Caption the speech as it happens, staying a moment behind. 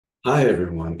Hi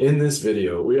everyone. In this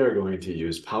video, we are going to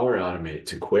use Power Automate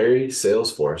to query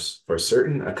Salesforce for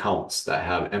certain accounts that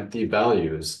have empty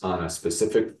values on a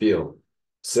specific field.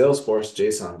 Salesforce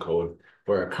JSON code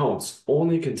for accounts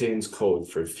only contains code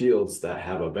for fields that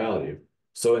have a value.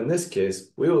 So in this case,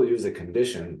 we will use a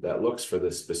condition that looks for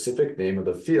the specific name of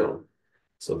the field.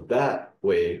 So that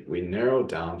way we narrow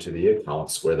down to the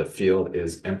accounts where the field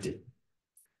is empty.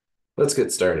 Let's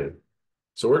get started.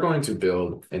 So we're going to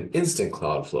build an instant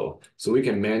cloud flow so we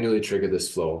can manually trigger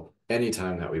this flow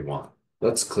anytime that we want.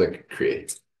 Let's click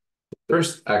create. The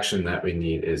first action that we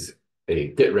need is a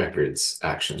get records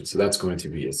action. So that's going to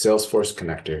be a Salesforce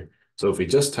connector. So if we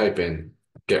just type in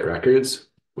get records,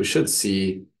 we should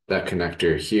see that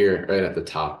connector here right at the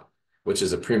top, which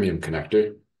is a premium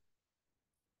connector.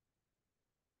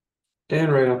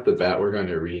 And right off the bat, we're going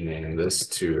to rename this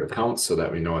to accounts so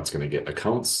that we know it's going to get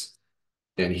accounts.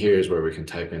 And here's where we can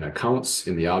type in accounts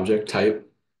in the object type.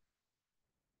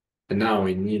 And now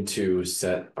we need to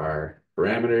set our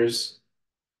parameters.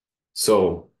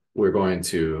 So we're going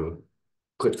to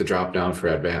click the drop down for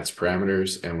advanced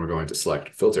parameters, and we're going to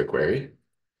select filter query.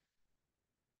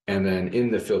 And then in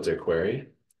the filter query,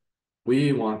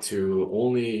 we want to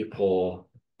only pull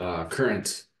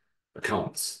current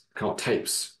accounts, account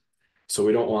types. So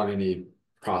we don't want any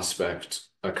prospect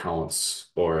accounts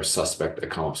or suspect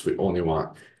accounts. We only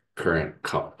want current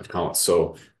accounts.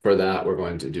 So for that, we're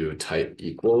going to do type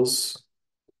equals,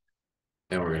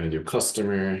 and we're going to do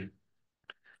customer.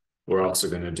 We're also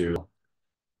going to do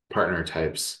partner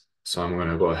types. So I'm going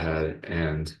to go ahead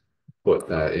and put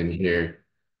that in here.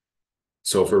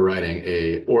 So if we're writing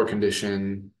a or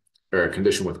condition or a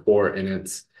condition with or in it,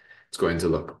 it's going to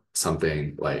look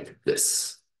something like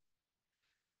this.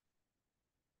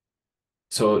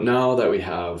 So now that we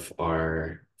have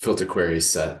our filter query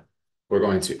set, we're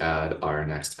going to add our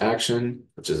next action,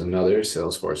 which is another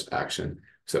Salesforce action.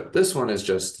 So this one is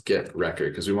just get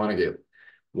record because we want to get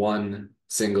one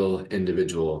single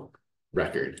individual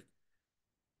record.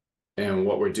 And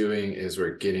what we're doing is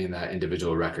we're getting that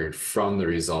individual record from the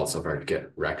results of our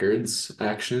get records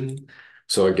action.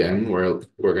 So again, we're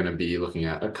going to be looking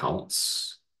at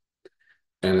accounts.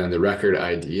 And then the record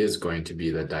ID is going to be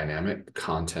the dynamic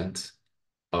content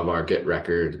of our get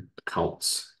record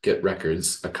accounts, get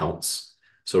records accounts.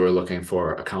 So we're looking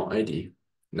for account ID.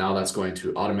 Now that's going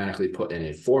to automatically put in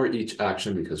a for each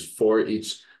action because for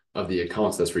each of the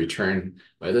accounts that's returned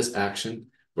by this action,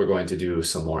 we're going to do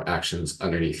some more actions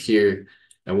underneath here.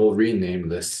 And we'll rename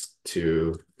this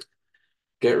to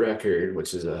get record,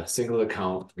 which is a single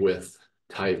account with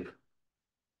type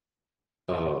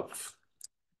of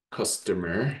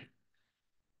customer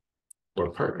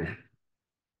or partner.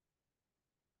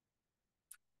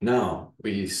 Now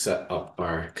we set up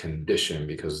our condition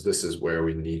because this is where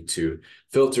we need to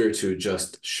filter to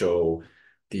just show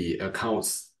the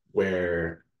accounts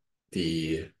where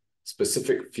the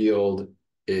specific field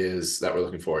is that we're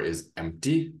looking for is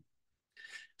empty.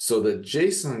 So the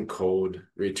JSON code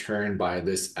returned by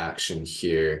this action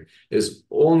here is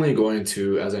only going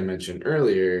to, as I mentioned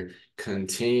earlier,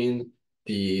 contain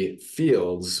the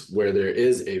fields where there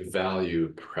is a value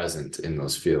present in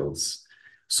those fields.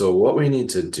 So what we need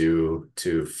to do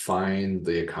to find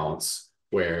the accounts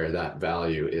where that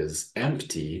value is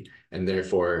empty and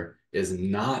therefore is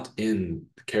not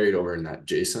carried over in that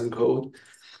JSON code.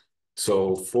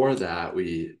 So for that,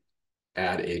 we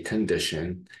add a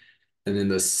condition. And in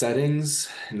the settings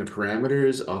and the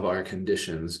parameters of our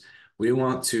conditions, we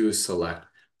want to select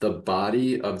the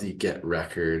body of the get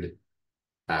record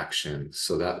action.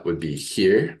 So that would be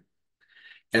here.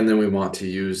 And then we want to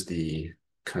use the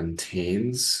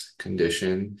contains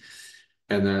condition.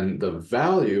 And then the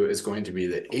value is going to be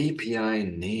the API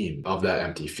name of that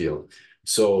empty field.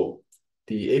 So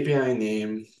the API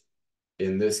name,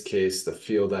 in this case, the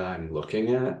field that I'm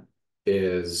looking at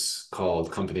is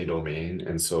called company domain.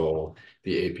 And so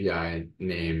the API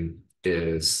name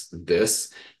is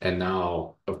this. And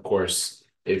now, of course,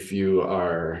 if you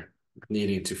are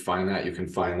needing to find that, you can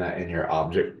find that in your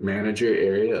object manager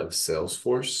area of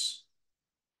Salesforce.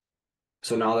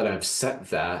 So now that I've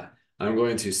set that, I'm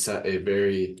going to set a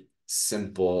very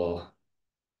simple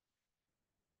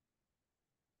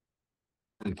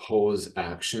compose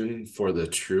action for the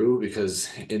true, because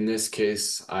in this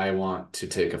case, I want to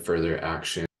take a further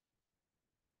action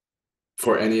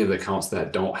for any of the counts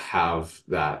that don't have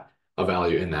a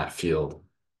value in that field.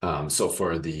 So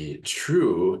for the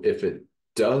true, if it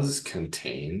does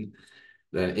contain,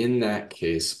 then in that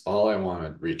case, all I want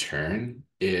to return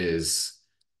is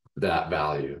that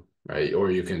value, right?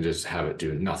 Or you can just have it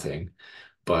do nothing.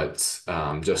 But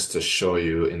just to show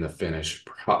you in the finished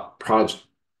project,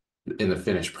 in the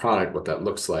finished product what that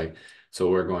looks like. So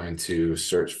we're going to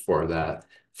search for that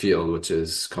field, which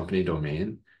is company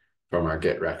domain from our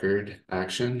get record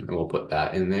action, and we'll put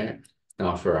that in there.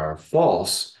 Now for our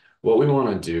false, what we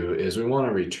want to do is we want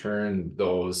to return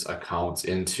those accounts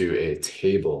into a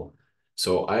table.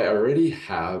 So I already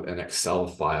have an Excel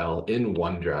file in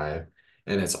OneDrive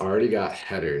and it's already got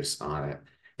headers on it.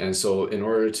 And so in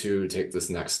order to take this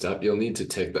next step, you'll need to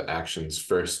take the actions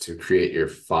first to create your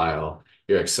file,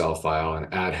 your Excel file,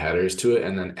 and add headers to it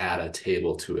and then add a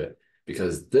table to it.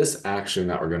 Because this action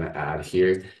that we're going to add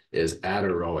here is add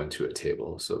a row into a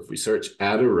table. So if we search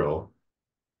add a row,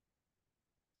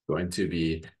 going to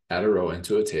be add a row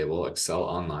into a table, Excel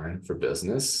Online for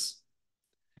Business.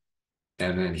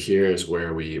 And then here's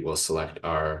where we will select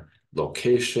our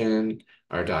location,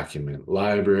 our document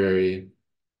library,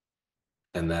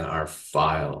 and then our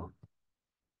file.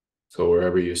 So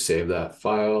wherever you save that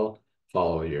file,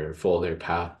 follow your folder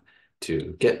path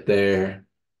to get there.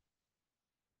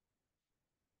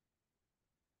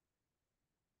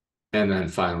 And then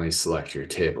finally select your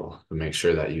table to make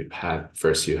sure that you have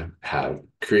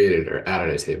created or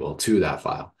added a table to that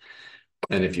file.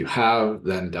 And if you have,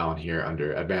 then down here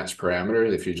under advanced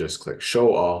parameters, if you just click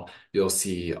show all, you'll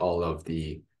see all of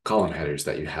the column headers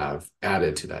that you have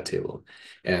added to that table.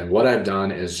 And what I've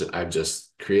done is I've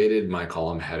just created my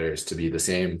column headers to be the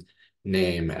same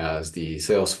name as the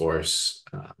Salesforce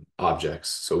objects.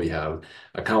 So we have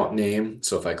account name.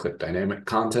 So if I click dynamic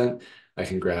content, I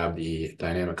can grab the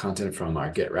dynamic content from our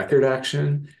get record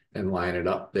action and line it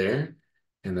up there.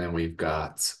 And then we've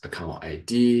got account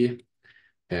ID.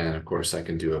 And of course, I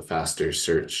can do a faster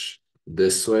search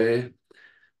this way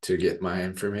to get my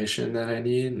information that I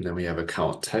need. And then we have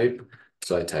account type.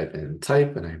 So I type in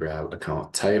type and I grab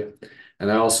account type.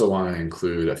 And I also want to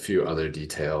include a few other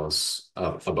details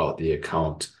about the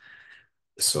account.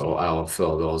 So I'll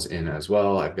fill those in as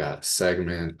well. I've got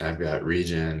segment, I've got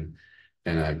region,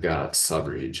 and I've got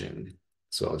subregion.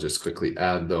 So I'll just quickly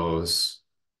add those.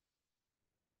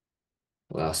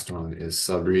 Last one is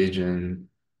subregion.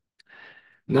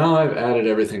 Now I've added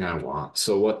everything I want.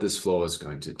 So what this flow is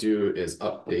going to do is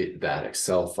update that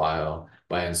Excel file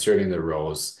by inserting the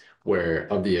rows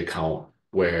of the account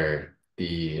where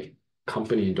the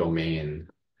company domain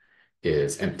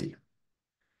is empty.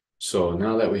 So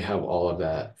now that we have all of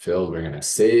that filled, we're going to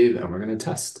save and we're going to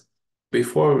test.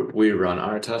 Before we run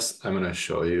our test, I'm going to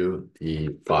show you the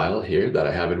file here that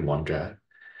I have in OneDrive.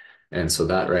 And so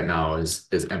that right now is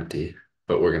empty,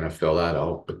 but we're going to fill that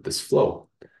out with this flow.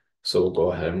 So we'll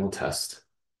go ahead and we'll test.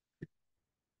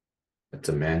 It's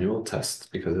a manual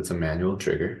test because it's a manual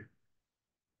trigger.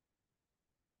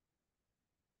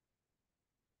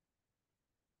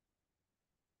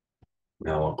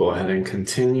 Now we'll go ahead and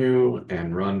continue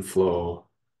and run flow.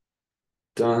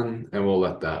 Done, and we'll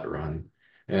let that run.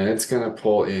 And it's going to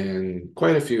pull in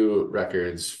quite a few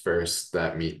records first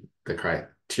that meet the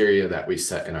criteria that we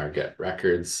set in our get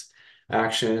records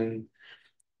action.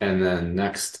 And then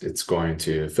next, it's going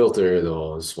to filter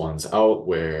those ones out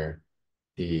where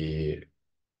the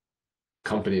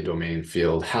company domain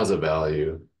field has a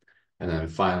value. And then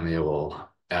finally, it will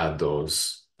add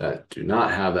those that do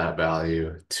not have that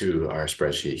value to our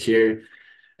spreadsheet here.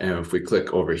 And if we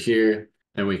click over here,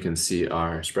 and we can see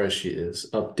our spreadsheet is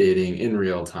updating in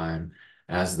real time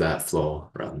as that flow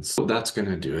runs. So that's going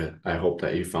to do it. I hope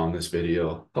that you found this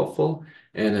video helpful.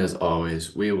 And as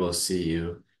always, we will see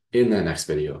you in the next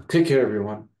video. Take care,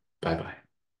 everyone. Bye-bye.